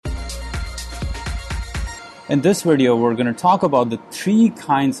In this video, we're going to talk about the three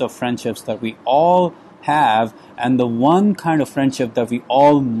kinds of friendships that we all have and the one kind of friendship that we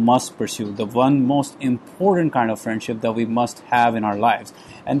all must pursue, the one most important kind of friendship that we must have in our lives.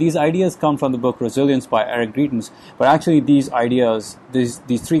 And these ideas come from the book Resilience by Eric Greitens, but actually these ideas, these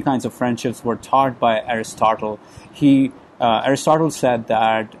three kinds of friendships were taught by Aristotle. Aristotle said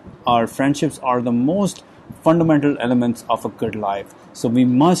that our friendships are the most fundamental elements of a good life. So we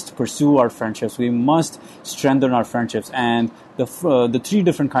must pursue our friendships. We must strengthen our friendships. And the three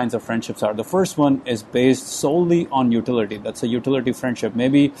different kinds of friendships are: the first one is based solely on utility. That's a utility friendship.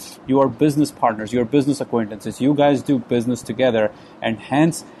 Maybe you are business partners, you're business acquaintances. You guys do business together, and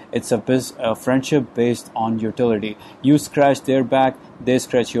hence it's a friendship based on utility. You scratch their back, they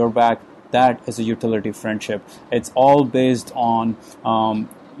scratch your back. That is a utility friendship. It's all based on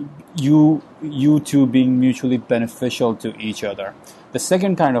you two being mutually beneficial to each other. The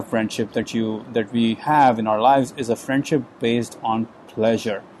second kind of friendship that we have in our lives is a friendship based on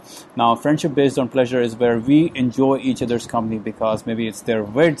pleasure. Now, friendship based on pleasure is where we enjoy each other's company because maybe it's their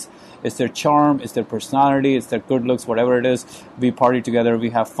wits, it's their charm, it's their personality, it's their good looks, whatever it is. We party together,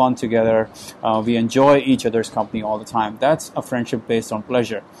 we have fun together, we enjoy each other's company all the time. That's a friendship based on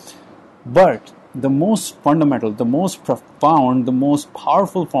pleasure. But the most fundamental, the most profound, the most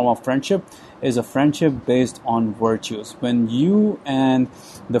powerful form of friendship is a friendship based on virtues. When you and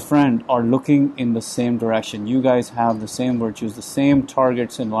the friend are looking in the same direction, you guys have the same virtues, the same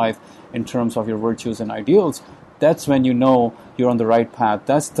targets in life in terms of your virtues and ideals, that's when you know you're on the right path.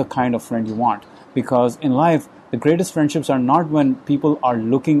 That's the kind of friend you want. Because in life, the greatest friendships are not when people are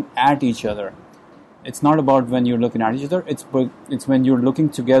looking at each other. It's not about when you're looking at each other. It's when you're looking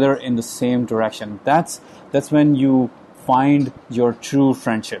together in the same direction. That's when you find your true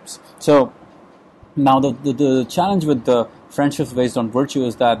friendships. So now the challenge with the friendships based on virtue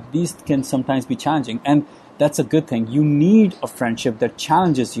is that these can sometimes be challenging, and that's a good thing. You need a friendship that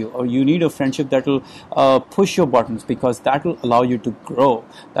challenges you, or you need a friendship that will push your buttons, because that will allow you to grow.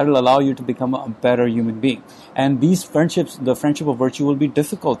 That will allow you to become a better human being. And these friendships, the friendship of virtue, will be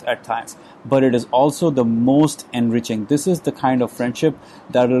difficult at times, but it is also the most enriching. This is the kind of friendship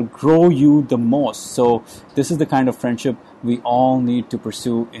that will grow you the most. So this is the kind of friendship we all need to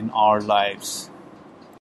pursue in our lives.